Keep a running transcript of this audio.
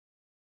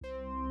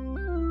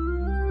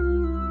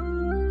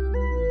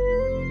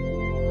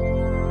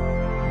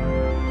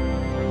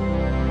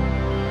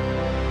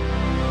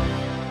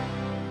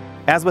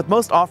As with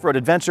most off-road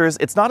adventures,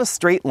 it's not a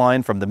straight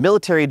line from the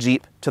military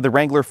Jeep to the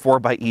Wrangler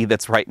 4xe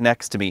that's right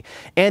next to me.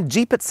 And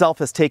Jeep itself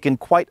has taken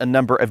quite a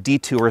number of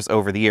detours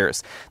over the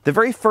years. The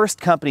very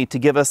first company to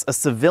give us a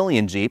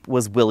civilian Jeep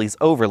was Willys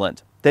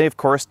Overland. They, of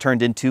course,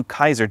 turned into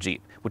Kaiser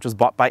Jeep, which was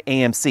bought by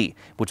AMC,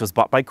 which was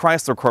bought by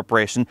Chrysler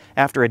Corporation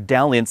after a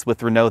dalliance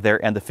with Renault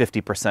there and the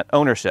 50%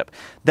 ownership.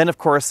 Then, of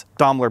course,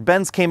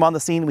 Daimler-Benz came on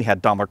the scene. We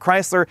had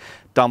Daimler-Chrysler.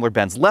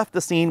 Daimler-Benz left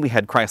the scene. We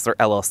had Chrysler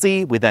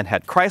LLC. We then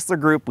had Chrysler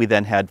Group. We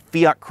then had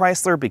Fiat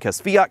Chrysler because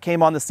Fiat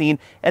came on the scene.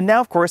 And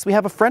now, of course, we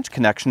have a French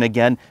connection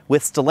again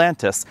with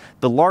Stellantis,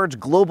 the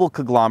large global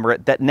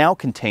conglomerate that now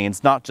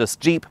contains not just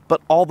Jeep, but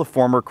all the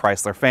former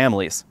Chrysler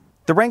families.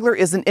 The Wrangler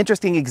is an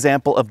interesting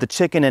example of the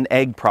chicken and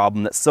egg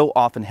problem that so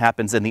often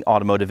happens in the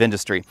automotive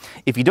industry.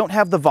 If you don't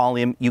have the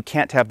volume, you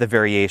can't have the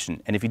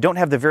variation. And if you don't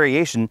have the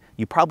variation,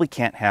 you probably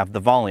can't have the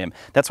volume.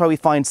 That's why we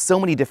find so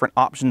many different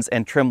options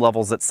and trim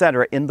levels,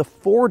 etc. in the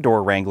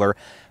four-door Wrangler,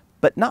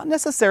 but not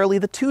necessarily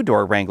the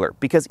two-door Wrangler,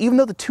 because even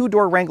though the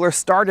two-door Wrangler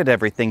started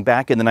everything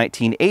back in the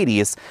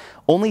 1980s,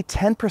 only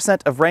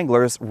 10% of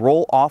Wranglers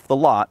roll off the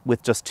lot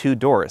with just two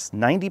doors.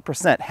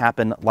 90%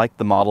 happen like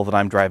the model that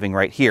I'm driving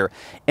right here.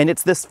 And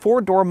it's this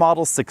four-door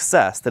model's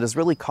success that has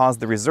really caused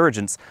the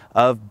resurgence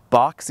of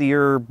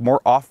boxier, more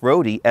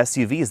off-roady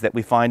SUVs that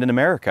we find in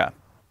America.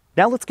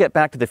 Now let's get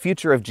back to the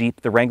future of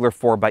Jeep, the Wrangler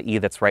 4xe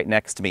that's right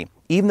next to me.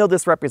 Even though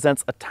this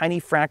represents a tiny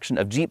fraction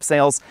of Jeep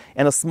sales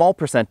and a small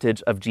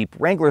percentage of Jeep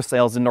Wrangler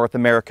sales in North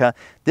America,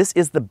 this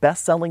is the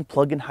best-selling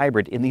plug-in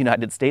hybrid in the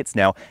United States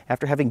now,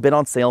 after having been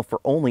on sale for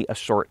only a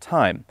short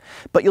time.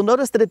 But you'll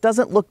notice that it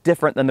doesn't look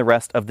different than the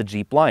rest of the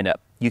Jeep lineup.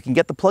 You can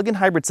get the plug-in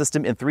hybrid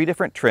system in 3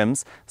 different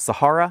trims: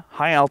 Sahara,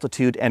 High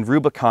Altitude, and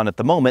Rubicon at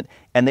the moment,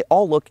 and they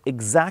all look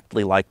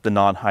exactly like the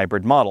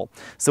non-hybrid model.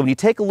 So when you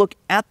take a look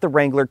at the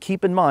Wrangler,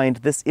 keep in mind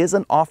this is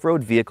an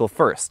off-road vehicle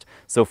first.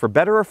 So for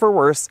better or for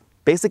worse,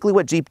 basically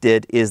what Jeep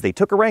did is they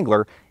took a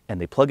Wrangler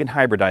and they plug-in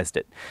hybridized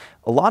it.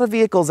 A lot of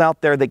vehicles out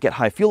there that get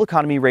high fuel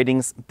economy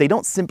ratings, they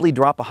don't simply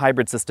drop a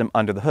hybrid system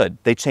under the hood.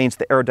 They change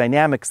the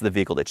aerodynamics of the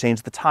vehicle, they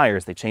change the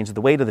tires, they change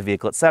the weight of the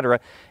vehicle, etc.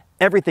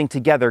 Everything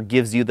together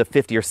gives you the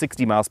 50 or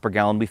 60 miles per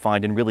gallon we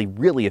find in really,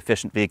 really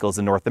efficient vehicles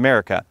in North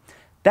America.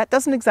 That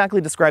doesn't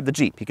exactly describe the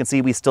Jeep. You can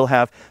see we still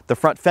have the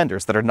front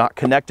fenders that are not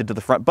connected to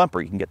the front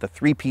bumper. You can get the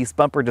 3-piece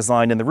bumper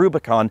design in the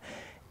Rubicon.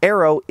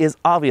 Aero is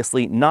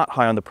obviously not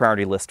high on the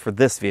priority list for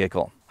this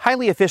vehicle.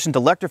 Highly efficient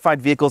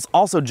electrified vehicles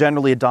also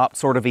generally adopt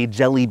sort of a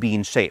jelly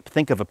bean shape.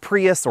 Think of a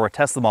Prius or a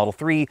Tesla Model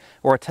 3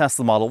 or a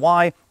Tesla Model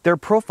Y. Their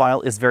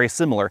profile is very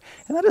similar,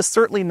 and that is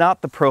certainly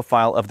not the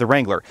profile of the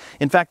Wrangler.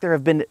 In fact, there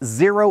have been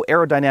 0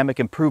 aerodynamic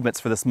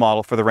improvements for this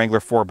model for the Wrangler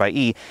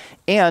 4xe,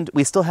 and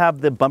we still have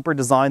the bumper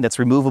design that's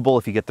removable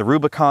if you get the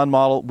Rubicon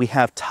model. We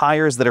have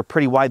tires that are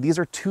pretty wide. These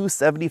are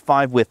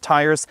 275 width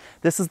tires.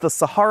 This is the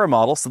Sahara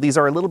model, so these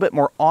are a little bit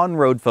more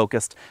on-road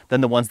focused than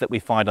the ones that we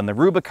find on the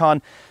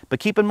Rubicon. But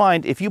keep in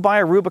mind, if you buy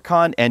a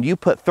Rubicon and you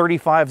put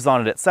 35s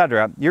on it,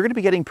 etc., you're going to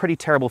be getting pretty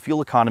terrible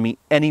fuel economy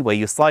any way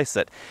you slice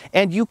it.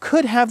 And you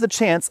could have the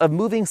chance of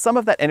moving some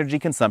of that energy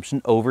consumption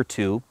over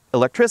to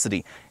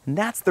electricity. And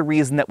that's the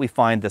reason that we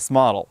find this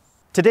model.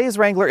 Today's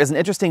Wrangler is an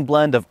interesting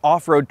blend of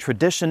off-road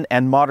tradition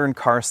and modern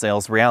car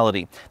sales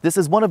reality. This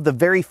is one of the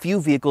very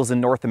few vehicles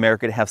in North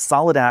America to have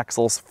solid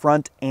axles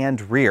front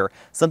and rear,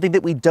 something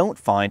that we don't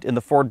find in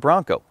the Ford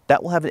Bronco.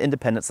 That will have an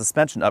independent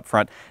suspension up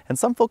front, and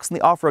some folks in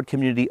the off-road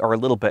community are a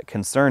little bit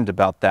concerned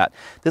about that.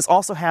 This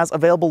also has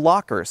available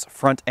lockers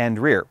front and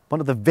rear.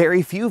 One of the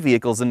very few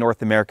vehicles in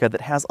North America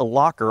that has a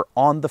locker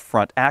on the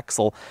front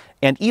axle,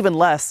 and even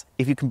less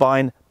if you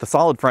combine the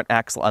solid front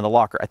axle and the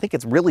locker. I think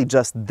it's really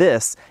just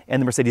this and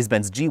the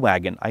Mercedes-Benz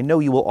G-Wagon. I know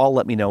you will all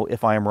let me know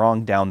if I am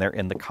wrong down there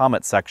in the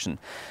comment section.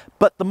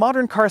 But the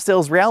modern car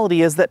sales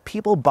reality is that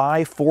people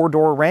buy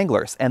four-door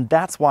Wranglers, and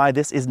that's why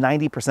this is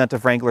 90%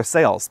 of Wrangler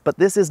sales. But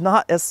this is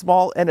not as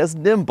small and as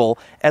nimble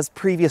as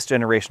previous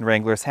generation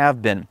Wranglers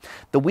have been.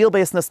 The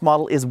wheelbase in this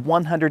model is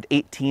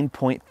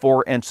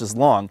 118.4 inches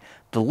long.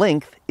 The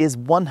length is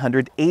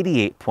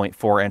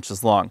 188.4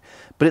 inches long,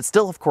 but it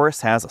still, of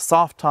course, has a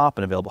soft top,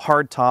 an available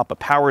hard top, a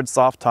powered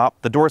soft top,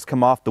 the doors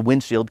come off, the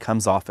windshield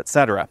comes off,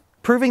 etc.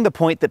 Proving the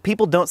point that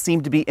people don't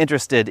seem to be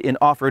interested in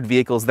off-road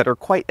vehicles that are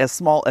quite as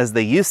small as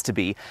they used to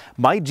be,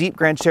 my Jeep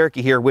Grand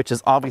Cherokee here, which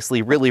is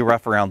obviously really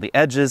rough around the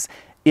edges,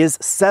 is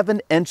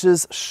 7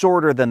 inches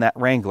shorter than that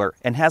Wrangler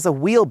and has a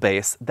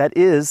wheelbase that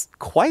is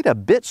quite a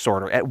bit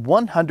shorter at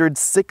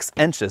 106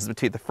 inches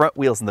between the front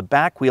wheels and the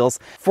back wheels.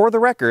 For the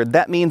record,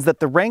 that means that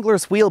the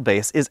Wrangler's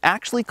wheelbase is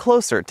actually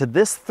closer to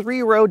this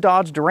 3-row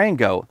Dodge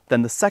Durango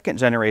than the second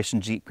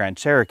generation Jeep Grand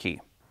Cherokee.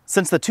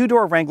 Since the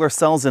two-door Wrangler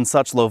sells in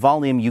such low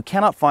volume, you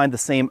cannot find the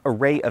same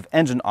array of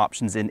engine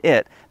options in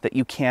it that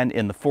you can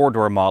in the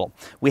four-door model.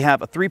 We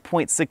have a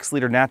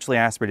 3.6-liter naturally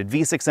aspirated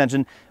V6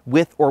 engine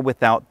with or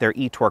without their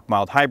e-torque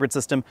mild hybrid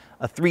system,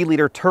 a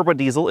 3-liter turbo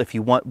diesel if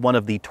you want one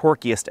of the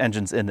torquiest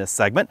engines in this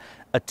segment,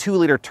 a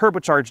 2-liter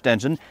turbocharged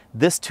engine,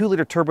 this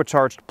 2-liter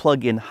turbocharged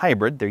plug-in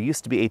hybrid. There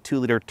used to be a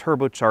 2-liter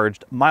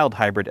turbocharged mild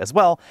hybrid as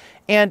well.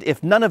 And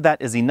if none of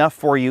that is enough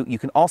for you, you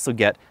can also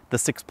get the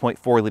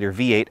 6.4-liter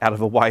V8 out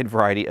of a wide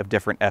variety of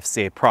different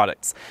FCA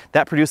products.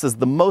 That produces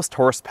the most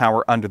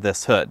horsepower under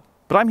this hood.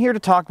 But I'm here to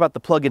talk about the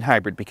plug-in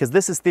hybrid because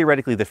this is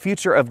theoretically the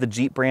future of the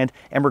Jeep brand,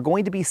 and we're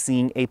going to be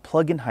seeing a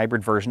plug-in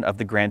hybrid version of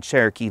the Grand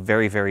Cherokee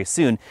very, very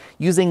soon,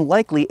 using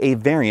likely a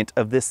variant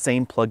of this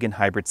same plug-in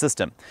hybrid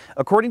system.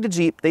 According to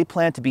Jeep, they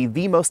plan to be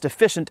the most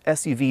efficient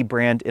SUV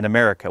brand in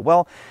America.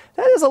 Well,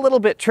 that is a little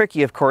bit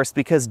tricky, of course,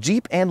 because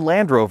Jeep and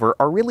Land Rover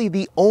are really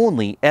the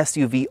only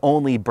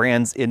SUV-only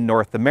brands in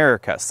North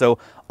America. So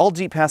all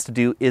Jeep has to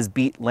do is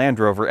beat Land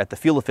Rover at the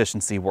fuel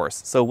efficiency wars.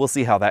 So we'll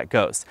see how that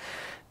goes.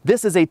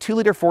 This is a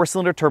 2-liter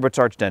 4-cylinder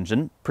turbocharged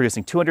engine,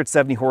 producing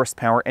 270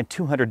 horsepower and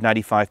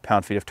 295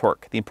 pound-feet of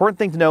torque. The important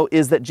thing to know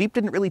is that Jeep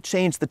didn't really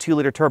change the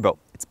 2-liter turbo.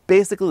 It's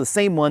basically the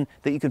same one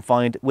that you can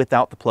find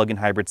without the plug-in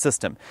hybrid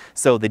system.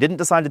 So they didn't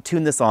decide to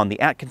tune this on the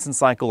Atkinson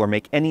cycle or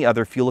make any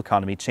other fuel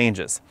economy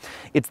changes.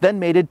 It's then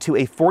mated to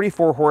a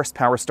 44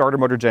 horsepower starter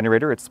motor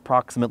generator. It's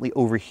approximately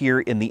over here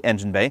in the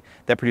engine bay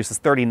that produces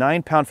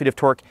 39 pound-feet of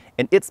torque,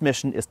 and its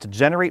mission is to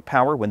generate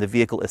power when the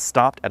vehicle is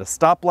stopped at a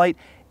stoplight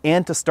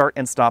and to start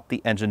and stop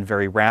the engine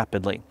very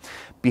rapidly.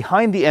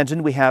 Behind the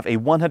engine, we have a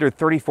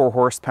 134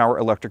 horsepower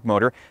electric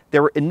motor.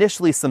 There were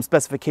initially some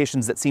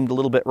specifications that seemed a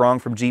little bit wrong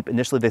from Jeep.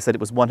 Initially, they said it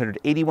was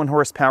 181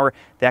 horsepower.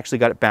 They actually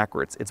got it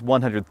backwards. It's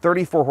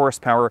 134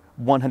 horsepower,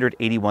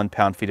 181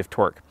 pound-feet of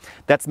torque.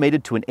 That's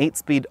mated to an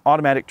 8-speed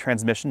automatic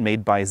transmission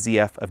made by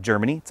ZF of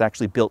Germany. It's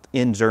actually built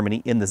in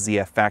Germany in the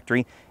ZF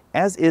factory,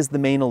 as is the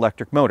main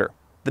electric motor.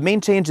 The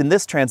main change in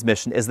this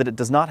transmission is that it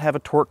does not have a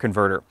torque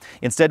converter.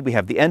 Instead, we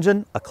have the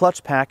engine, a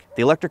clutch pack,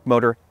 the electric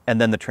motor,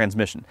 and then the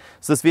transmission.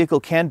 So this vehicle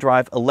can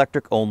drive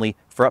electric only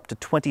for up to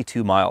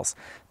 22 miles,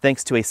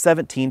 thanks to a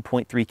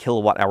 17.3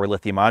 kilowatt-hour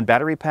lithium-ion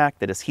battery pack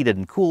that is heated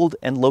and cooled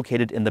and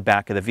located in the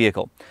back of the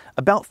vehicle.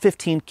 About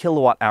 15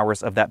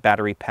 kilowatt-hours of that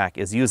battery pack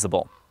is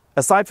usable.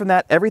 Aside from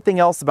that, everything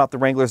else about the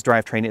Wrangler's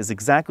drivetrain is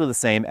exactly the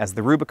same as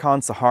the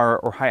Rubicon, Sahara,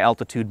 or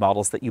high-altitude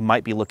models that you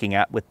might be looking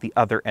at with the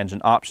other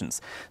engine options.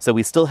 So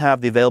we still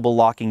have the available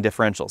locking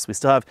differentials. We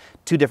still have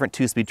two different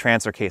 2-speed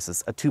transfer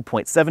cases, a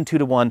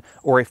 2.72-to-1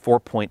 or a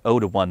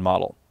 4.0-to-1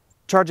 model.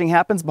 Charging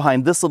happens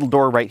behind this little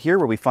door right here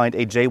where we find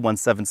a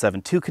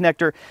J1772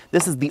 connector.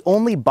 This is the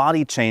only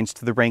body change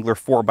to the Wrangler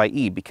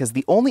 4xe because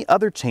the only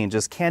other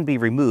changes can be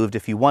removed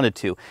if you wanted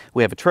to.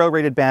 We have a trail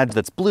rated badge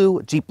that's blue,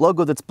 a Jeep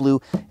logo that's blue,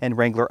 and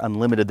Wrangler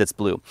Unlimited that's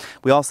blue.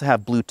 We also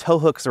have blue tow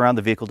hooks around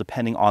the vehicle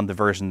depending on the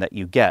version that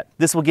you get.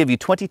 This will give you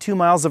 22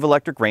 miles of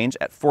electric range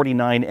at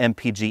 49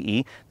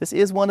 mpge. This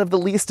is one of the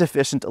least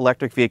efficient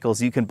electric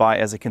vehicles you can buy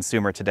as a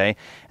consumer today.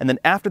 And then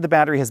after the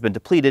battery has been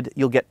depleted,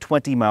 you'll get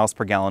 20 miles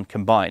per gallon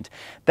combined.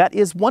 That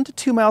is 1 to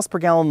 2 miles per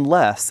gallon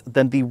less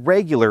than the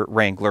regular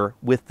Wrangler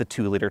with the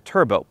 2-liter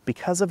turbo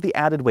because of the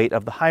added weight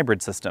of the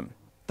hybrid system.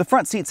 The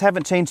front seats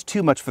haven't changed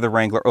too much for the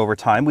Wrangler over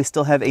time. We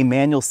still have a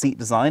manual seat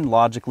design.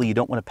 Logically, you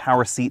don't want a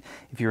power seat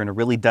if you're in a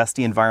really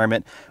dusty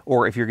environment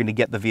or if you're going to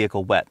get the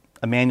vehicle wet.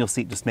 A manual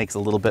seat just makes a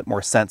little bit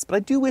more sense, but I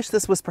do wish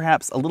this was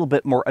perhaps a little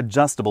bit more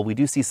adjustable. We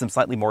do see some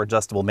slightly more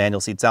adjustable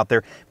manual seats out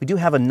there. We do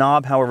have a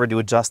knob, however, to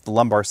adjust the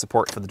lumbar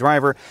support for the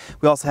driver.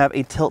 We also have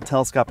a tilt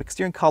telescopic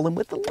steering column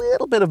with a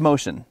little bit of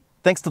motion.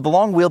 Thanks to the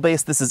long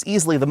wheelbase, this is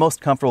easily the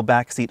most comfortable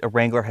back seat a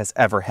Wrangler has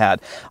ever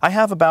had. I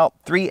have about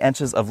 3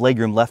 inches of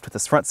legroom left with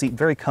this front seat,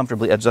 very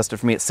comfortably adjusted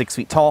for me at 6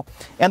 feet tall,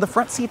 and the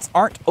front seats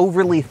aren't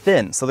overly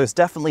thin, so there's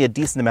definitely a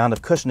decent amount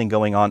of cushioning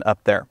going on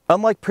up there.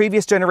 Unlike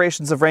previous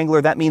generations of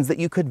Wrangler, that means that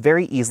you could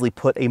very easily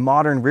put a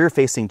modern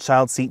rear-facing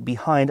child seat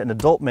behind an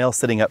adult male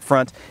sitting up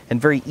front and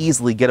very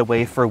easily get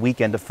away for a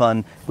weekend of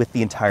fun with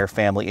the entire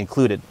family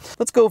included.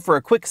 Let's go for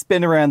a quick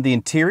spin around the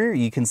interior.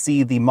 You can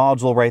see the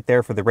module right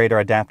there for the radar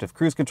adaptive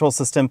cruise control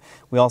system.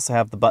 We also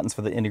have the buttons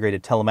for the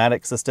integrated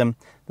telematics system.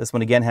 This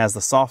one again has the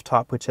soft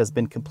top, which has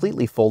been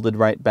completely folded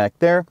right back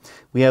there.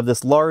 We have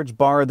this large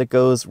bar that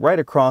goes right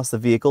across the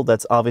vehicle.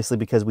 That's obviously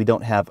because we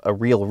don't have a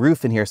real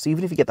roof in here. So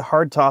even if you get the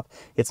hard top,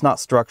 it's not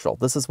structural.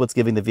 This is what's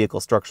giving the vehicle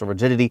structural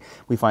rigidity.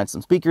 We find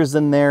some speakers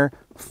in there,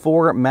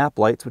 4 map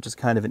lights, which is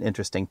kind of an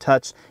interesting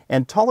touch.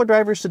 And taller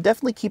drivers should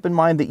definitely keep in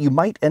mind that you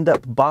might end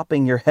up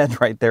bopping your head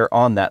right there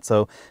on that.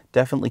 So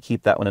definitely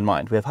keep that one in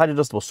mind. We have height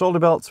adjustable shoulder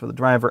belts for the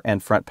driver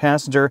and front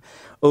passenger.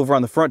 Over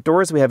on the front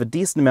doors, we have a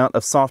decent amount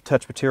of soft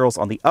touch materials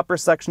on the upper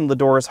section of the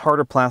doors,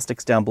 harder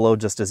plastics down below,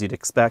 just as you'd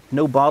expect.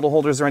 No bottle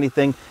holders or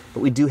anything,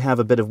 but we do have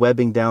a bit of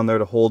webbing down there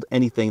to hold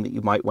anything that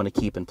you might want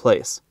to keep in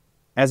place.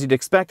 As you'd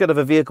expect out of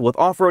a vehicle with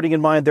off-roading in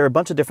mind, there are a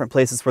bunch of different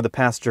places where the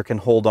passenger can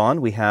hold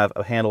on. We have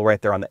a handle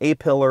right there on the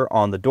A-pillar,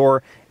 on the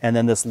door, and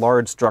then this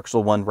large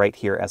structural one right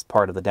here as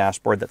part of the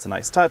dashboard. That's a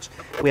nice touch.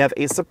 We have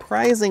a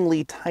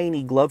surprisingly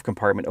tiny glove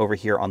compartment over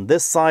here on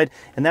this side,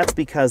 and that's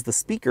because the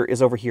speaker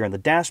is over here in the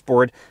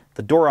dashboard.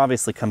 The door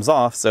obviously comes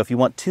off, so if you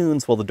want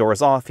tunes while the door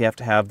is off, you have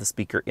to have the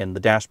speaker in the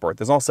dashboard.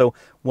 There's also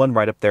one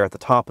right up there at the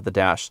top of the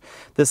dash.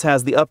 This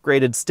has the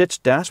upgraded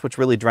stitched dash, which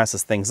really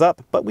dresses things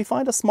up, but we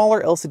find a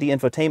smaller LCD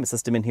infotainment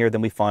system in here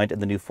than we find in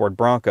the new Ford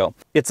Bronco.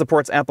 It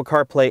supports Apple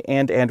CarPlay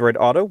and Android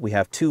Auto. We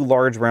have two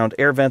large round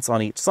air vents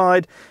on each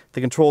side. The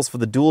controls for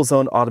the dual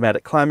zone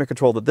automatic climate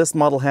control that this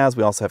model has.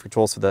 We also have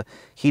controls for the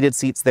heated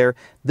seats there.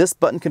 This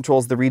button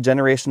controls the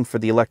regeneration for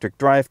the electric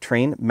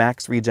drivetrain.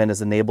 Max regen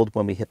is enabled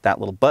when we hit that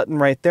little button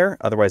right there.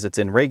 Otherwise it's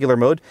in regular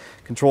mode.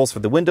 Controls for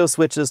the window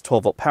switches,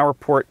 12-volt power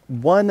port,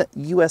 one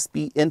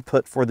USB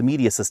input for the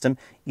media system,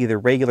 either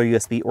regular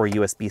USB or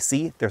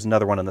USB-C. There's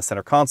another one in the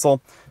center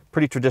console.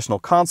 Pretty traditional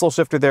console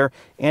shifter there,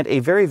 and a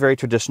very, very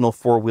traditional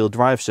four-wheel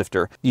drive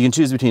shifter. You can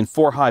choose between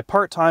 4-high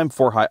part-time,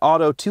 4-high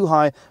auto,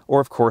 2-high, or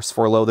of course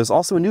 4-low. There's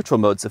also a neutral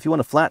mode, so if you want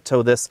to flat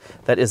tow this,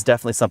 that is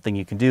definitely something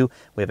you can do.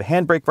 We have a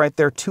handbrake right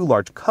there, two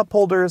large cup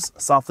holders,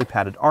 softly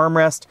padded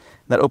armrest.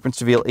 That opens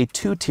to reveal a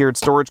two-tiered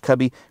storage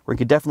cubby where you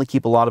can definitely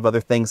keep a lot of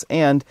other things,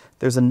 and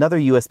there's another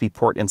USB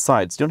port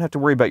inside, so you don't have to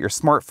worry about your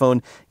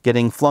smartphone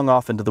getting flung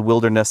off into the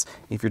wilderness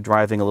if you're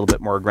driving a little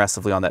bit more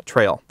aggressively on that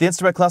trail. The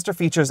instrument cluster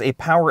features a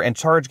power and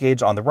charge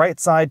gauge on the right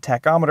side,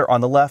 tachometer on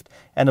the left,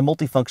 and a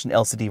multifunction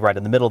LCD right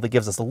in the middle that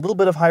gives us a little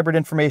bit of hybrid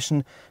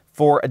information.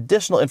 For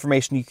additional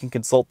information, you can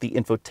consult the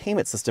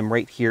infotainment system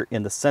right here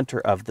in the center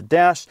of the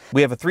dash.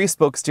 We have a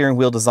 3-spoke steering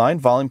wheel design.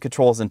 Volume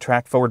controls and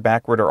track forward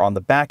backward are on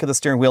the back of the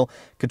steering wheel.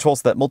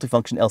 Controls for that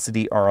multifunction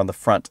LCD are on the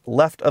front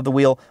left of the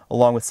wheel,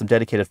 along with some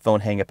dedicated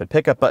phone hang-up and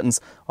pickup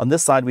buttons. On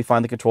this side, we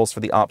find the controls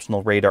for the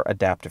optional radar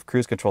adaptive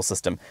cruise control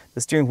system.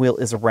 The steering wheel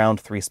is a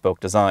round 3-spoke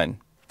design.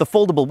 The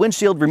foldable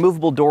windshield,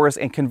 removable doors,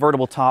 and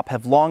convertible top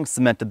have long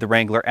cemented the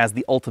Wrangler as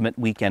the ultimate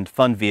weekend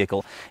fun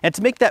vehicle. And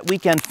to make that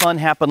weekend fun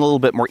happen a little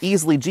bit more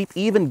easily, Jeep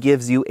even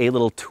gives you a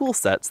little tool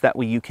set so that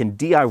way you can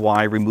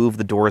DIY, remove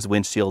the doors,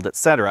 windshield,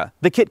 etc.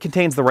 The kit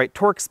contains the right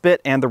Torx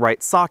bit and the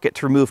right socket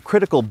to remove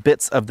critical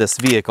bits of this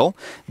vehicle.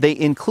 They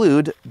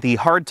include the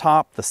hard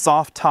top, the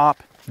soft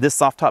top. This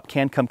soft top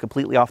can come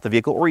completely off the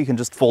vehicle, or you can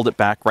just fold it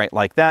back right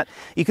like that.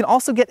 You can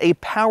also get a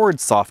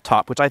powered soft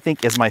top, which I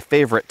think is my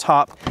favorite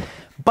top.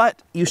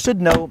 But you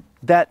should know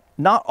that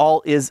not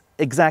all is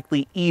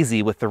exactly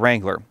easy with the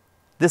Wrangler.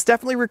 This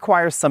definitely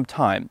requires some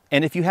time,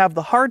 and if you have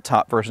the hard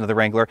top version of the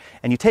Wrangler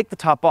and you take the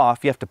top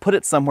off, you have to put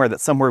it somewhere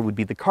that somewhere would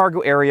be the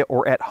cargo area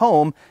or at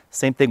home.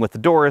 Same thing with the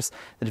doors,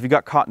 that if you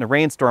got caught in a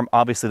rainstorm,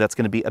 obviously that's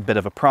going to be a bit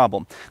of a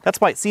problem. That's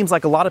why it seems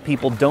like a lot of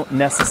people don't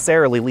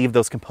necessarily leave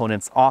those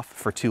components off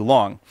for too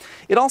long.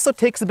 It also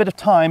takes a bit of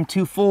time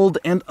to fold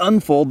and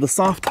unfold the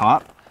soft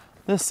top.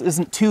 This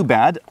isn't too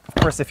bad. Of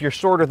course, if you're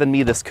shorter than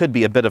me, this could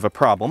be a bit of a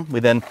problem. We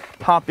then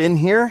hop in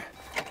here,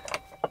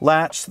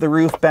 latch the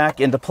roof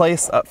back into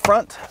place up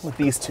front with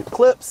these two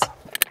clips.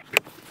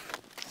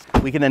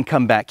 We can then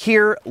come back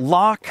here,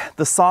 lock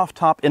the soft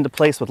top into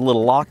place with a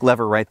little lock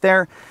lever right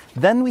there.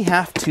 Then we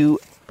have to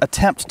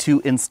attempt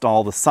to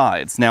install the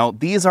sides. Now,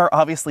 these are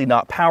obviously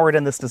not powered,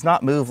 and this does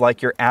not move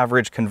like your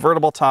average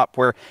convertible top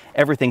where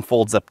everything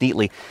folds up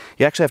neatly.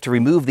 You actually have to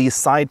remove these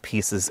side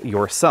pieces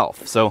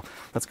yourself. So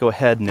let's go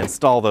ahead and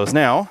install those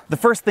now. The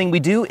first thing we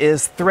do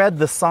is thread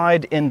the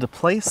side into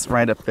place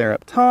right up there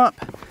up top,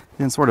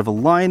 and sort of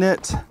align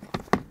it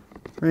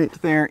right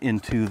there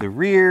into the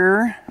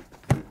rear.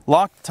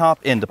 Lock the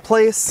top into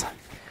place,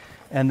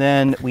 and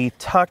then we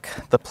tuck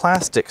the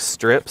plastic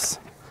strips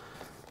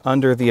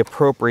under the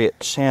appropriate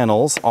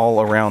channels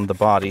all around the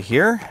body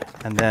here,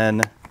 and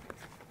then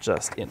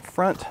just in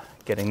front,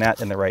 getting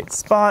that in the right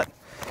spot.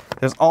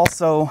 There's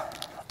also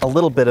a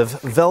little bit of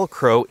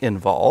Velcro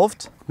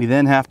involved. We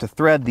then have to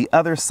thread the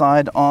other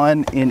side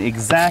on in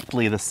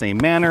exactly the same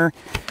manner,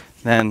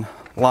 then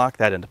lock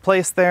that into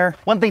place there.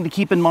 One thing to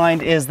keep in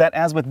mind is that,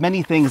 as with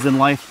many things in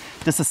life,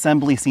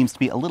 disassembly seems to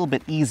be a little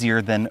bit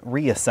easier than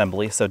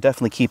reassembly, so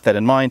definitely keep that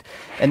in mind.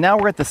 And now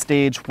we're at the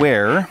stage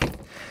where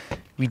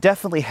we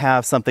definitely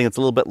have something that's a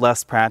little bit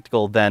less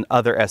practical than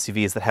other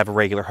SUVs that have a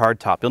regular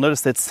hardtop. You'll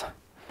notice it's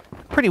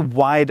a pretty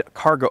wide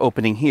cargo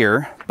opening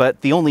here,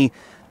 but the only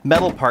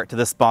metal part to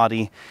this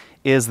body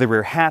is the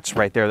rear hatch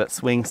right there that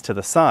swings to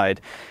the side.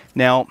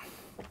 Now,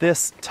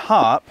 this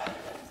top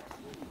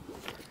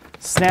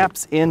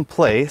snaps in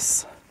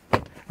place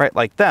right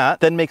like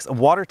that, then makes a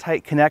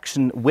watertight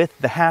connection with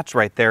the hatch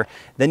right there.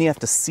 Then you have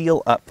to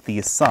seal up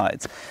these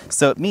sides.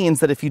 So it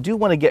means that if you do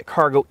want to get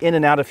cargo in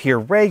and out of here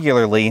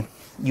regularly,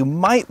 you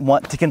might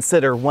want to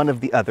consider one of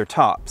the other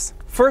tops.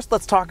 First,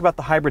 let's talk about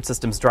the hybrid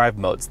system's drive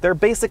modes. There are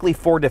basically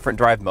 4 different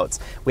drive modes.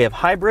 We have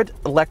hybrid,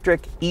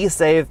 electric,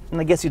 e-save, and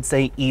I guess you'd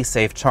say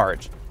e-save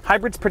charge.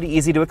 Hybrid's pretty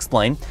easy to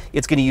explain.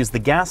 It's going to use the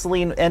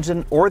gasoline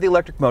engine or the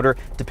electric motor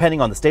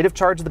depending on the state of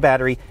charge of the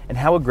battery and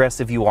how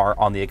aggressive you are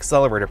on the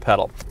accelerator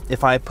pedal.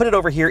 If I put it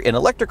over here in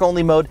electric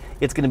only mode,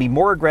 it's going to be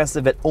more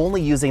aggressive at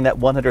only using that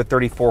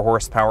 134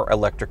 horsepower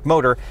electric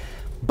motor.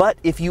 But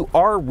if you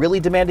are really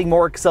demanding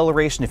more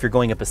acceleration, if you're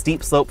going up a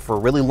steep slope for a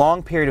really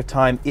long period of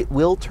time, it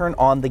will turn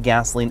on the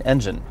gasoline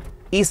engine.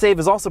 eSave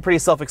is also pretty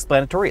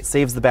self-explanatory. It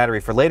saves the battery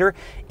for later,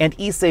 and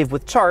eSave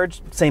with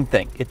charge, same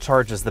thing. It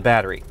charges the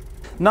battery.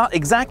 Not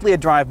exactly a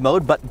drive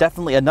mode, but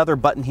definitely another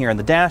button here in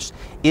the dash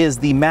is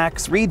the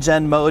max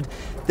regen mode.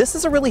 This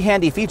is a really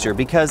handy feature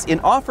because in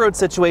off-road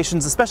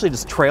situations, especially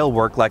just trail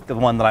work like the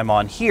one that I'm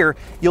on here,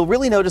 you'll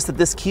really notice that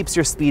this keeps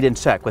your speed in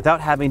check without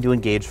having to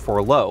engage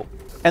 4 low.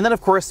 And then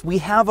of course we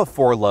have a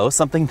 4 low,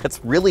 something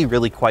that's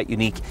really quite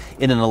unique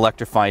in an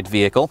electrified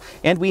vehicle,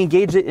 and we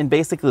engage it in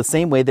basically the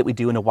same way that we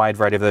do in a wide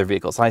variety of other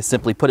vehicles. I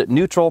simply put it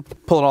neutral,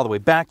 pull it all the way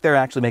back there,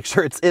 actually make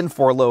sure it's in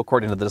 4 low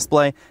according to the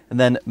display, and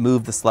then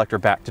move the selector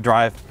back to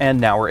drive, and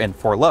now we're in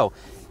 4 low.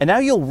 And now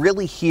you'll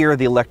really hear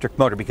the electric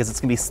motor because it's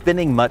going to be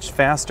spinning much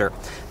faster.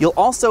 You'll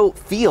also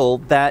feel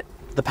that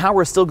the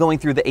power is still going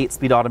through the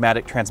 8-speed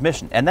automatic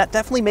transmission, and that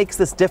definitely makes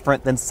this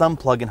different than some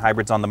plug-in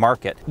hybrids on the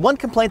market. One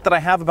complaint that I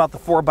have about the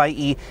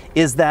 4xe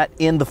is that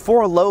in the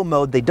 4 low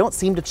mode, they don't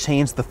seem to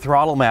change the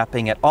throttle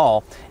mapping at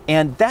all,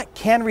 and that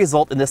can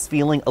result in this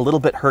feeling a little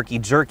bit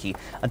herky-jerky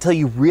until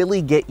you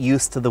really get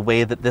used to the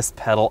way that this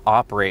pedal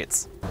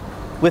operates.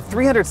 With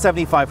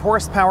 375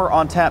 horsepower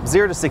on tap,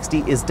 0 to 60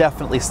 is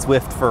definitely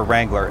swift for a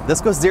Wrangler.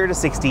 This goes 0 to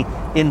 60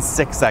 in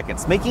 6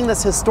 seconds, making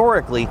this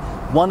historically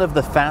one of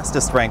the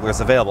fastest Wranglers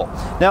available.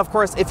 Now, of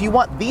course, if you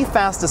want the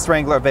fastest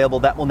Wrangler available,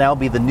 that will now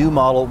be the new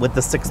model with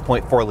the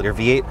 6.4 liter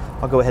V8.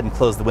 I'll go ahead and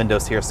close the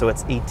windows here so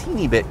it's a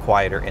teeny bit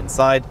quieter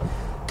inside.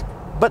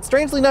 But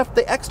strangely enough,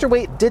 the extra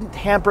weight didn't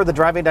hamper the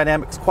driving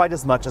dynamics quite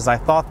as much as I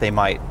thought they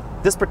might.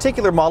 This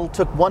particular model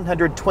took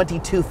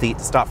 122 feet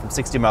to stop from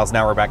 60 miles an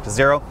hour back to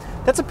 0.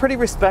 That's a pretty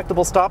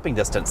respectable stopping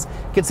distance,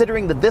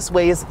 considering that this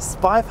weighs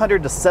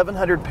 500 to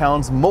 700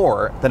 pounds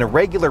more than a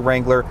regular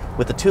Wrangler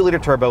with a 2-liter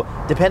turbo,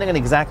 depending on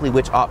exactly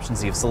which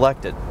options you've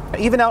selected.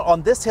 Even out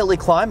on this hilly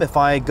climb, if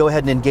I go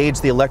ahead and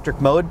engage the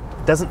electric mode,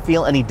 it doesn't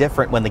feel any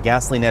different when the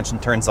gasoline engine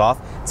turns off.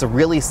 It's a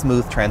really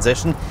smooth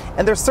transition,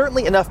 and there's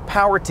certainly enough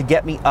power to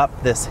get me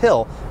up this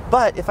hill.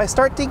 But if I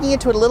start digging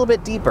into it a little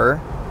bit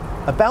deeper,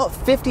 about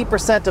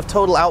 50% of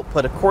total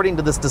output, according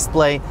to this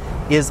display,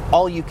 is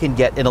all you can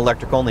get in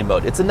electric only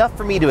mode. It's enough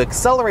for me to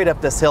accelerate up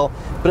this hill,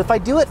 but if I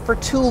do it for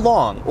too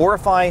long, or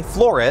if I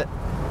floor it,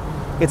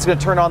 it's going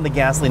to turn on the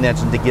gasoline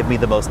engine to give me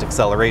the most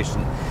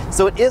acceleration.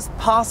 So it is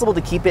possible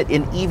to keep it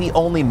in EV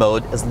only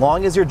mode as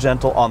long as you're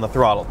gentle on the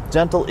throttle.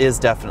 Gentle is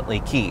definitely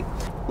key.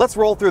 Let's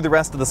roll through the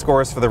rest of the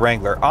scores for the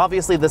Wrangler.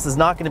 Obviously, this is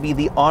not going to be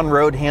the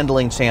on-road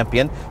handling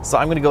champion, so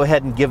I'm going to go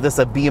ahead and give this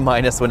a B-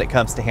 when it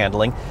comes to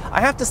handling. I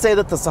have to say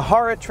that the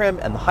Sahara trim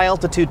and the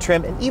high-altitude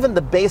trim and even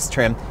the base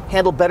trim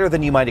handle better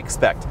than you might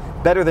expect,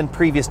 better than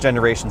previous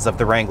generations of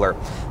the Wrangler.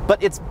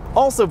 But it's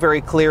also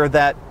very clear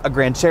that a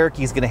Grand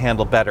Cherokee is going to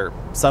handle better.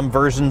 Some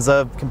versions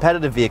of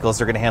competitive vehicles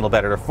are going to handle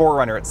better, a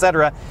 4Runner,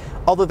 etc.,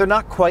 although they're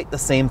not quite the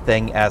same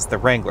thing as the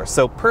Wrangler.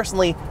 So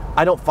personally,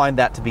 I don't find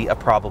that to be a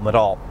problem at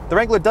all. The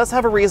Wrangler does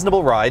have a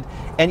reasonable ride,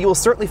 and you will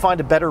certainly find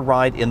a better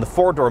ride in the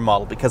 4-door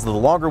model because of the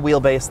longer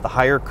wheelbase, the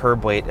higher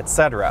curb weight,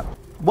 etc.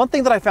 One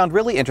thing that I found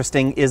really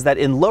interesting is that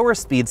in lower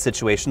speed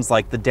situations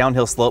like the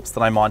downhill slopes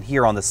that I'm on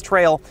here on this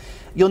trail,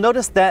 you'll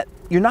notice that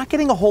you're not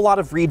getting a whole lot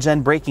of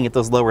regen braking at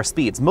those lower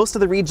speeds. Most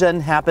of the regen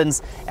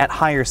happens at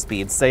higher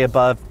speeds, say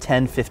above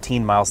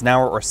 10-15 miles an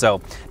hour or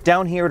so.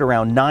 Down here at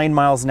around 9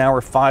 miles an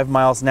hour, 5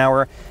 miles an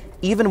hour,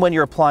 even when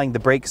you're applying the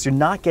brakes, you're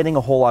not getting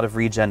a whole lot of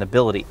regen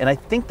ability. And I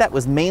think that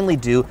was mainly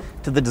due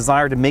to the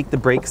desire to make the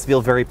brakes feel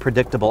very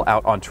predictable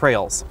out on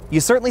trails. You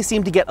certainly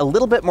seem to get a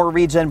little bit more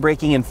regen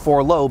braking in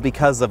 4 low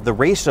because of the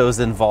ratios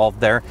involved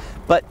there.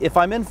 But if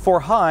I'm in 4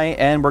 high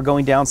and we're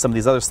going down some of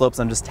these other slopes,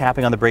 I'm just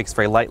tapping on the brakes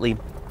very lightly,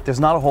 there's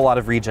not a whole lot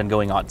of regen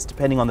going on. It's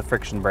depending on the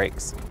friction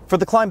brakes. For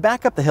the climb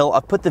back up the hill,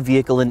 I've put the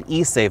vehicle in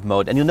eSave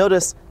mode, and you'll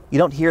notice you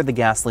don't hear the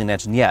gasoline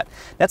engine yet.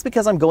 That's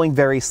because I'm going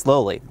very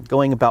slowly,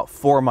 going about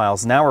 4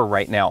 miles an hour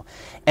right now.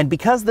 And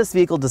because this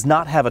vehicle does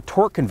not have a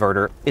torque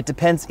converter, it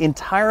depends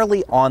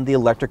entirely on the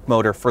electric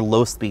motor for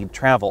low speed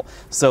travel.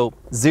 So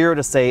 0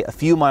 to say a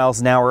few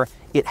miles an hour,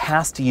 it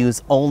has to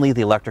use only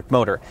the electric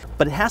motor.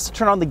 But it has to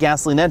turn on the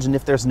gasoline engine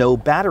if there's no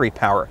battery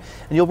power.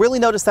 And you'll really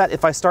notice that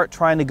if I start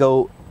trying to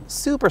go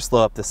super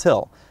slow up this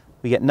hill.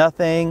 We get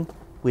nothing,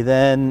 we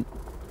then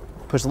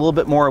push a little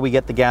bit more, we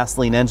get the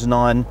gasoline engine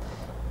on.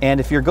 And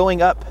if you're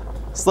going up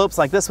slopes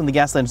like this when the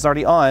gasoline is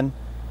already on,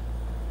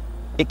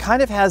 it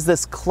kind of has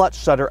this clutch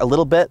shudder a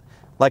little bit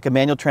like a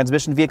manual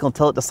transmission vehicle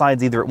until it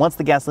decides either it wants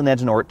the gasoline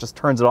engine or it just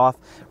turns it off,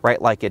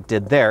 right like it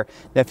did there.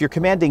 Now, if you're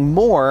commanding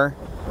more,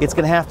 it's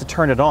going to have to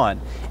turn it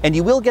on. And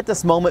you will get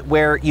this moment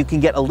where you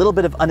can get a little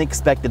bit of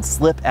unexpected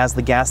slip as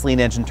the gasoline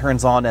engine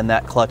turns on and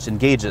that clutch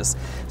engages.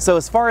 So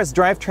as far as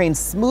drivetrain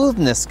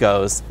smoothness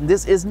goes,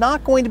 this is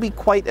not going to be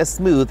quite as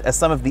smooth as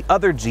some of the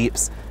other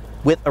Jeeps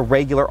with a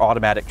regular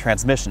automatic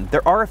transmission.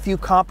 There are a few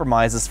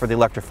compromises for the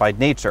electrified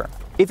nature.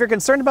 If you're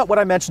concerned about what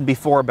I mentioned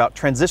before about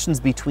transitions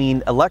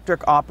between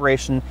electric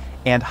operation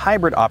and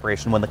hybrid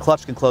operation when the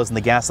clutch can close and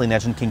the gasoline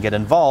engine can get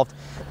involved,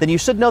 then you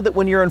should know that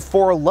when you're in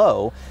 4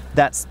 low,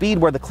 that speed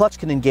where the clutch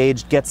can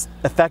engage gets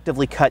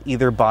effectively cut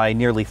either by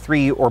nearly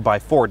 3 or by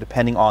 4,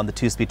 depending on the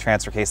 2-speed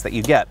transfer case that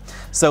you get.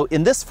 So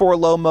in this 4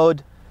 low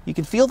mode, you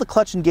can feel the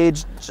clutch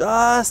engage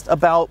just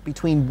about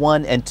between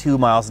 1 and 2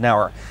 miles an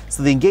hour.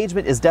 So the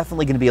engagement is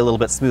definitely going to be a little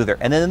bit smoother.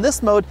 And then in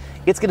this mode,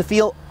 it's going to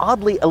feel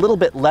oddly a little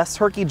bit less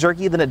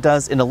herky-jerky than it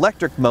does in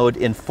electric mode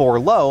in 4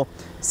 low,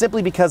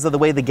 simply because of the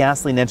way the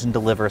gasoline engine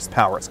delivers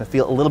power. It's going to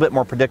feel a little bit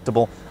more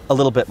predictable, a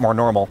little bit more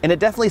normal. And it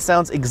definitely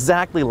sounds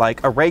exactly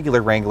like a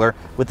regular Wrangler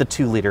with a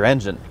 2-liter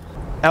engine.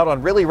 Out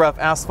on really rough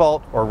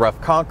asphalt or rough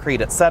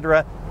concrete,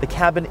 etc., the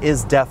cabin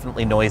is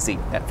definitely noisy.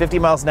 At 50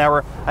 miles an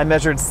hour, I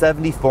measured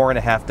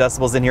 74.5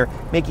 decibels in here,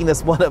 making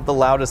this one of the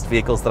loudest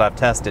vehicles that I've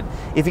tested.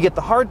 If you get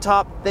the hard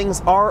top,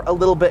 things are a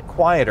little bit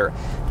quieter.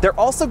 They're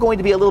also going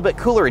to be a little bit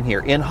cooler in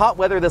here. In hot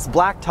weather, this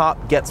black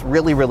top gets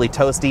really, really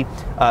toasty.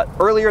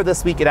 Earlier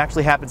this week, it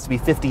actually happens to be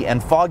 50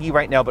 and foggy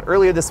right now, but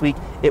earlier this week,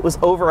 it was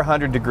over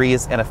 100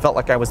 degrees and I felt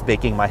like I was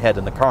baking my head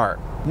in the car.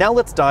 Now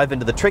let's dive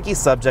into the tricky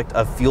subject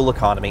of fuel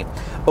economy.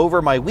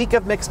 Over my week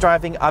of mixed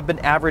driving, I've been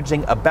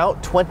averaging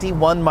about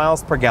 21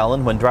 miles per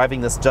gallon when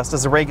driving this just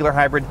as a regular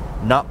hybrid,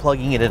 not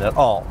plugging it in at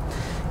all.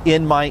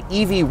 In my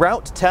EV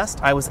route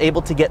test, I was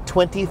able to get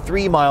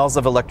 23 miles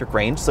of electric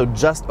range, so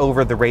just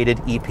over the rated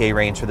EPA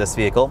range for this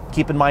vehicle.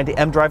 Keep in mind,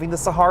 I am driving the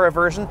Sahara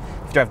version.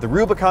 If you drive the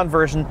Rubicon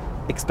version,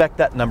 expect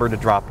that number to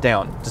drop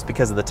down, just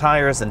because of the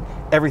tires and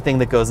everything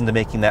that goes into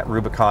making that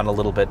Rubicon a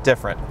little bit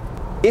different.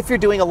 If you're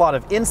doing a lot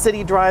of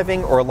in-city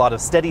driving or a lot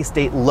of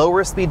steady-state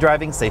lower speed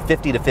driving, say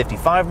 50 to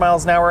 55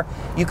 miles an hour,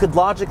 you could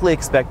logically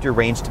expect your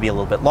range to be a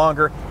little bit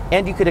longer,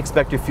 and you could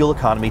expect your fuel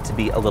economy to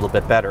be a little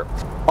bit better.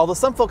 Although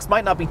some folks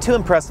might not be too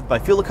impressed with my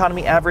fuel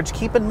economy average,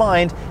 keep in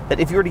mind that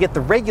if you were to get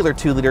the regular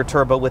 2-liter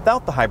turbo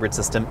without the hybrid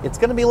system, it's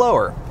going to be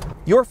lower.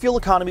 Your fuel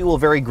economy will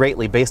vary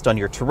greatly based on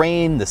your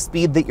terrain, the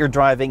speed that you're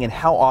driving, and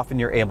how often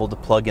you're able to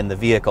plug in the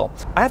vehicle.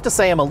 I have to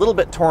say I'm a little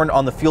bit torn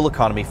on the fuel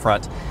economy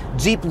front.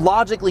 Jeep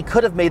logically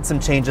could have made some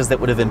changes that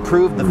would have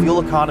improved the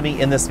fuel economy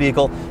in this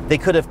vehicle. They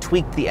could have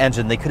tweaked the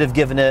engine. They could have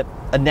given it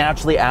a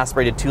naturally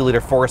aspirated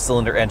 2-liter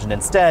 4-cylinder engine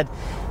instead.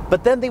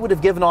 But then they would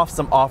have given off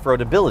some off-road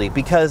ability,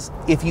 because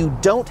if you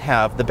don't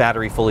have the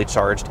battery fully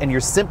charged and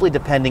you're simply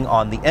depending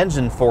on the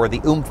engine for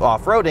the oomph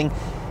off-roading,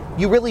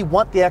 you really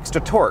want the extra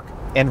torque.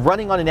 And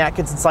running on an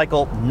Atkinson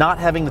cycle, not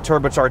having the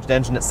turbocharged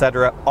engine,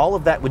 etc., all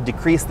of that would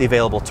decrease the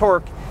available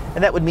torque,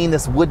 and that would mean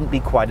this wouldn't be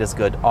quite as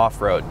good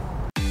off-road.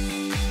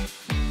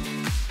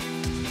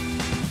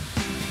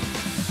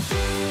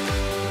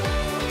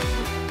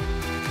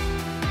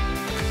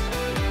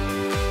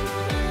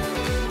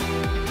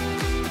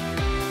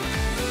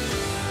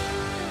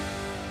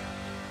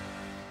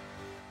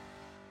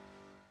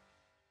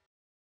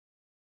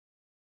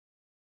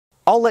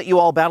 I'll let you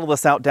all battle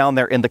this out down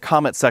there in the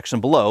comment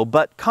section below,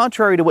 but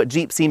contrary to what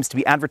Jeep seems to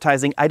be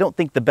advertising, I don't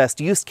think the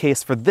best use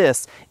case for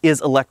this is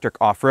electric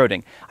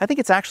off-roading. I think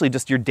it's actually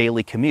just your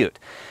daily commute.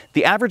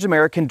 The average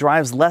American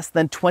drives less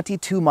than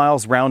 22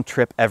 miles round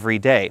trip every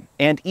day,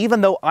 and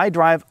even though I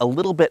drive a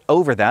little bit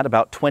over that,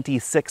 about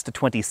 26 to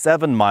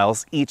 27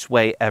 miles each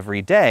way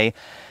every day,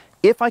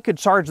 if I could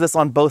charge this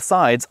on both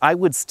sides, I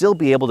would still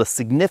be able to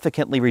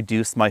significantly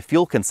reduce my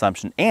fuel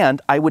consumption,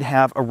 and I would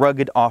have a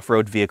rugged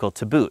off-road vehicle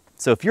to boot.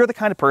 So if you're the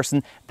kind of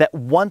person that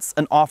wants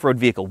an off-road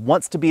vehicle,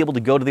 wants to be able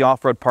to go to the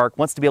off-road park,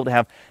 wants to be able to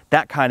have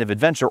that kind of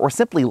adventure, or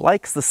simply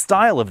likes the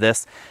style of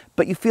this,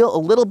 but you feel a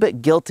little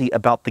bit guilty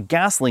about the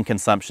gasoline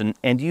consumption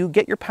and you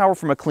get your power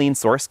from a clean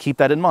source, keep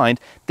that in mind,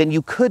 then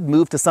you could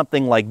move to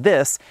something like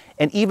this.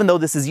 And even though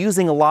this is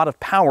using a lot of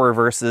power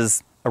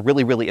versus a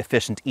really, really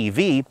efficient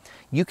EV,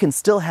 you can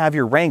still have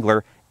your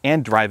Wrangler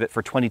and drive it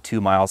for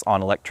 22 miles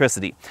on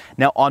electricity.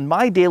 Now, on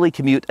my daily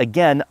commute,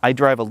 again, I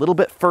drive a little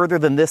bit further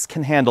than this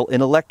can handle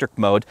in electric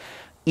mode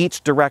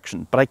each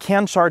direction, but I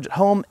can charge at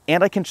home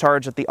and I can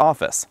charge at the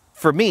office.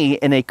 For me,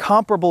 in a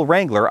comparable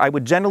Wrangler, I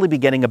would generally be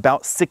getting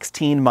about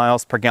 16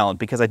 miles per gallon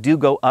because I do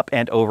go up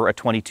and over a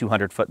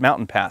 2,200-foot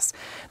mountain pass.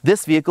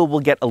 This vehicle will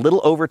get a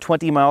little over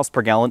 20 miles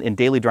per gallon in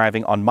daily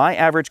driving on my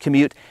average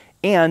commute,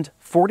 and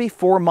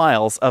 44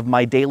 miles of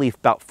my daily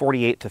about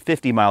 48 to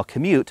 50 mile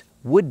commute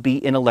would be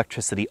in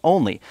electricity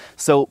only.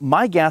 So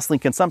my gasoline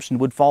consumption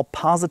would fall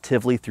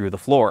positively through the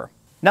floor.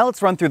 Now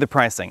let's run through the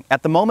pricing.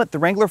 At the moment, the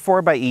Wrangler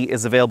 4xe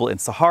is available in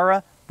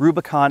Sahara,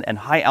 Rubicon, and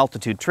high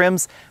altitude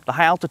trims. The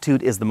high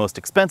altitude is the most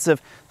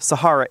expensive.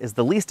 Sahara is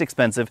the least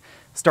expensive,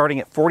 starting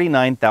at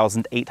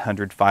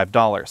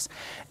 $49,805.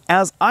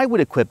 As I would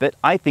equip it,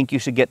 I think you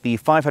should get the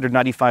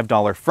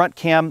 $595 front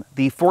cam,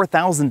 the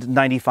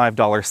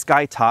 $4,095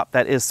 sky top.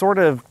 That is sort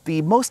of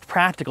the most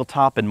practical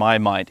top in my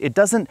mind. It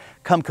doesn't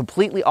come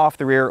completely off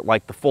the rear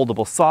like the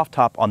foldable soft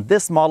top on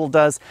this model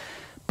does,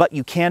 but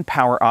you can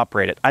power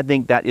operate it. I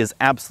think that is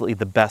absolutely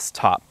the best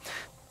top.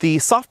 The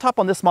soft top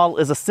on this model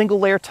is a single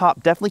layer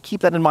top. Definitely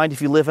keep that in mind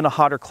if you live in a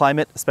hotter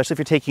climate, especially if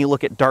you're taking a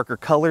look at darker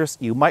colors.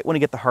 You might want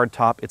to get the hard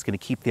top. It's going to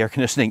keep the air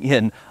conditioning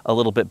in a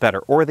little bit better,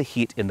 or the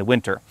heat in the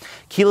winter.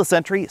 Keyless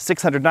entry,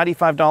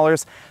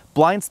 $695.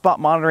 Blind spot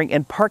monitoring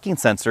and parking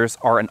sensors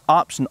are an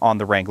option on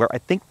the Wrangler. I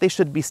think they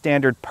should be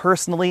standard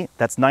personally.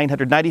 That's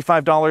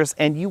 $995,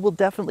 and you will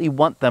definitely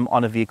want them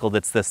on a vehicle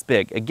that's this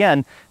big.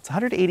 Again, it's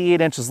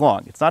 188 inches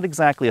long. It's not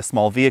exactly a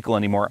small vehicle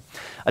anymore.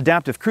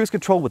 Adaptive cruise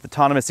control with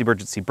autonomous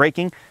emergency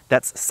braking,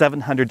 that's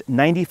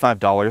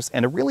 $795.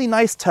 And a really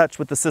nice touch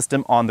with the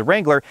system on the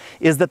Wrangler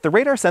is that the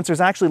radar sensor is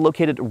actually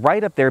located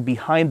right up there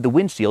behind the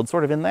windshield,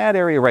 sort of in that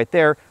area right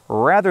there,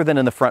 rather than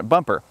in the front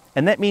bumper.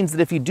 And that means that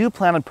if you do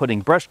plan on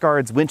putting brush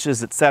guards,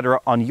 winches,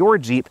 etc. on your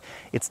Jeep,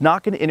 it's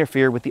not going to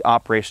interfere with the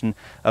operation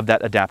of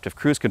that adaptive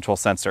cruise control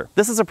sensor.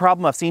 This is a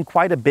problem I've seen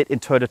quite a bit in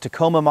Toyota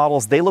Tacoma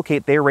models. They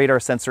locate their radar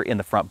sensor in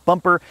the front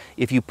bumper.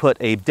 If you put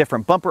a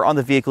different bumper on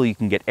the vehicle, you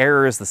can get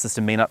errors, the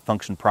system may not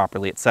function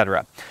properly,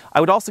 etc. I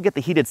would also get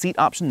the heated seat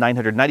option,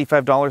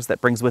 $995.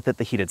 That brings with it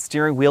the heated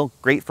steering wheel,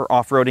 great for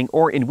off-roading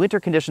or in winter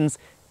conditions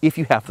if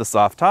you have the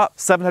soft top.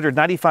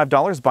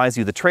 $795 buys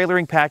you the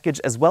trailering package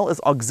as well as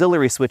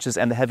auxiliary switches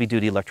and the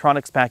heavy-duty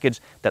electronics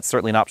package. That's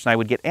certainly an option I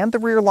would get, and the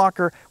rear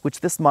locker, which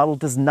this model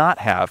does not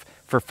have,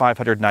 for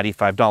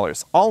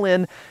 $595. All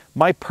in,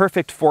 my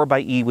perfect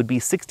 4xe would be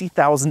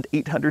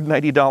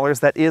 $60,890.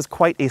 That is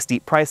quite a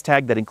steep price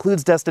tag. That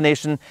includes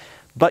destination,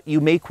 but you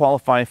may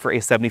qualify for a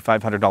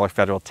 $7,500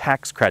 federal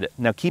tax credit.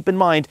 Now keep in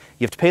mind,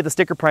 you have to pay the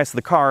sticker price of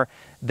the car,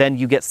 then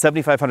you get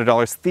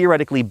 $7,500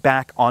 theoretically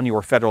back on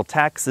your federal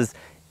taxes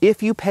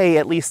if you pay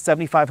at least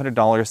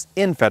 $7,500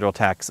 in federal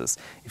taxes.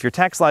 If your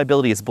tax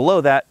liability is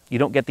below that, you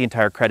don't get the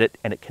entire credit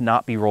and it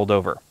cannot be rolled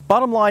over.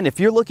 Bottom line, if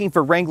you're looking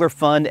for Wrangler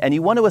fun and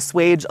you want to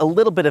assuage a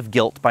little bit of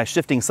guilt by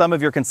shifting some of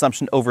your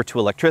consumption over to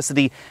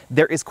electricity,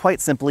 there is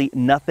quite simply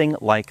nothing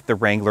like the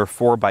Wrangler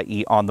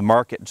 4xe on the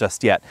market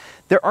just yet.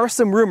 There are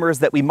some rumors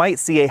that we might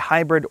see a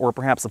hybrid or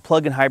perhaps a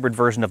plug-in hybrid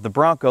version of the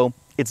Bronco.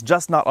 It's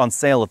just not on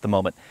sale at the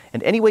moment.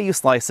 And any way you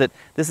slice it,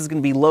 this is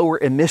going to be lower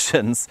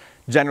emissions,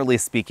 generally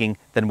speaking,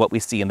 than what we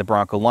see in the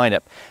Bronco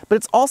lineup. But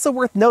it's also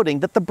worth noting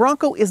that the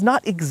Bronco is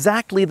not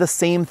exactly the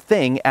same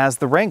thing as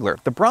the Wrangler.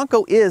 The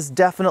Bronco is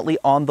definitely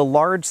on the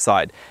large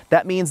side.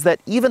 That means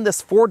that even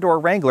this four-door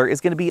Wrangler is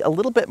going to be a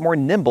little bit more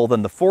nimble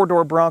than the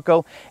four-door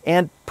Bronco,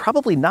 and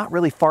probably not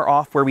really far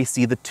off where we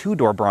see the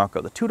two-door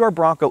Bronco. The two-door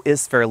Bronco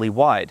is fairly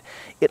wide.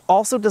 It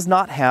also does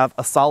not have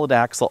a solid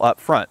axle up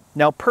front.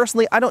 Now,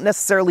 personally, I don't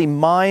necessarily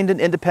mind an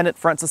independent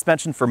front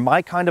suspension for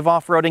my kind of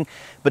off-roading,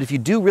 but if you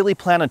do really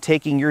plan on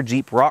taking your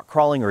Jeep rock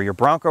crawling or your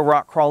Bronco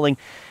rock crawling,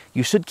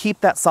 you should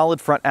keep that solid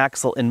front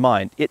axle in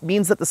mind. It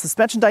means that the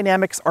suspension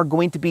dynamics are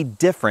going to be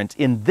different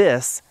in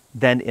this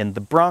than in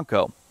the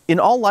Bronco. In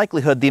all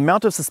likelihood, the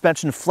amount of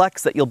suspension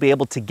flex that you'll be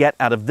able to get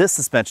out of this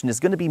suspension is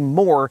going to be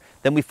more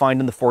than we find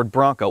in the Ford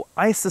Bronco.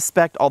 I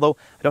suspect, although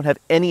I don't have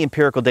any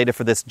empirical data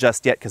for this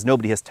just yet because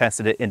nobody has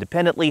tested it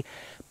independently,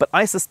 but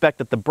I suspect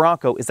that the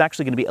Bronco is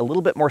actually going to be a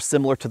little bit more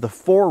similar to the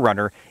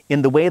 4Runner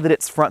in the way that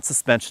its front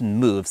suspension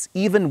moves,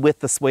 even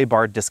with the sway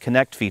bar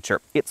disconnect feature.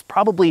 It's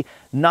probably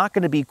not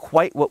going to be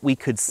quite what we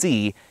could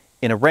see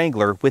in a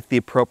Wrangler with the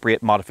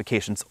appropriate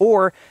modifications,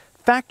 or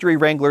factory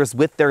Wranglers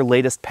with their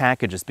latest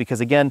packages, because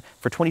again,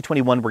 for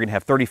 2021, we're going to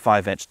have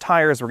 35-inch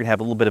tires. We're going to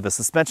have a little bit of a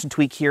suspension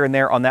tweak here and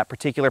there on that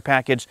particular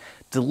package,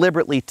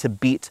 deliberately to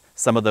beat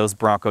some of those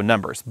Bronco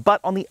numbers.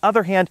 But on the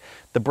other hand,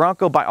 the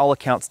Bronco, by all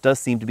accounts, does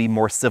seem to be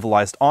more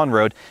civilized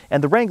on-road,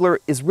 and the Wrangler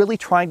is really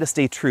trying to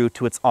stay true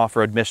to its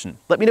off-road mission.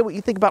 Let me know what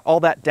you think about all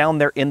that down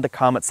there in the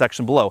comment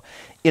section below.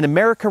 In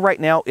America right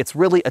now, it's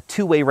really a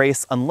two-way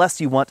race unless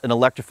you want an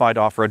electrified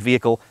off-road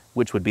vehicle,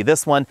 which would be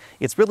this one.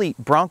 It's really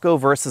Bronco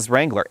versus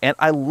Wrangler, and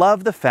I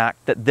love the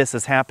fact that this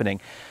is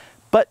happening.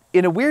 But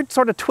in a weird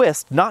sort of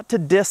twist, not to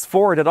diss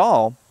Ford at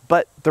all,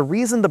 but the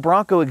reason the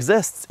Bronco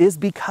exists is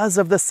because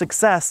of the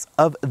success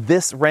of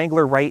this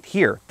Wrangler right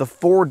here, the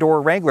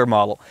four-door Wrangler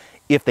model.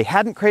 If they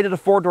hadn't created a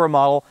four-door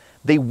model,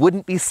 they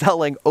wouldn't be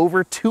selling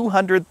over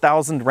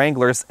 200,000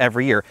 Wranglers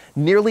every year,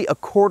 nearly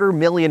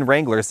 250,000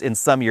 Wranglers in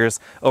some years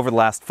over the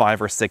last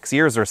 5 or 6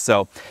 years or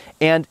so.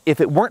 And if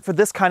it weren't for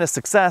this kind of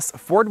success,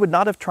 Ford would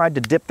not have tried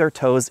to dip their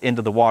toes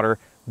into the water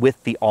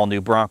with the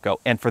all-new Bronco.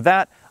 And for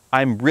that,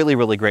 I'm really,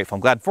 really grateful.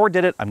 I'm glad Ford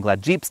did it. I'm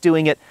glad Jeep's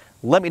doing it.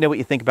 Let me know what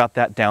you think about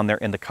that down there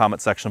in the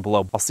comment section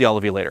below. I'll see all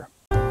of you later.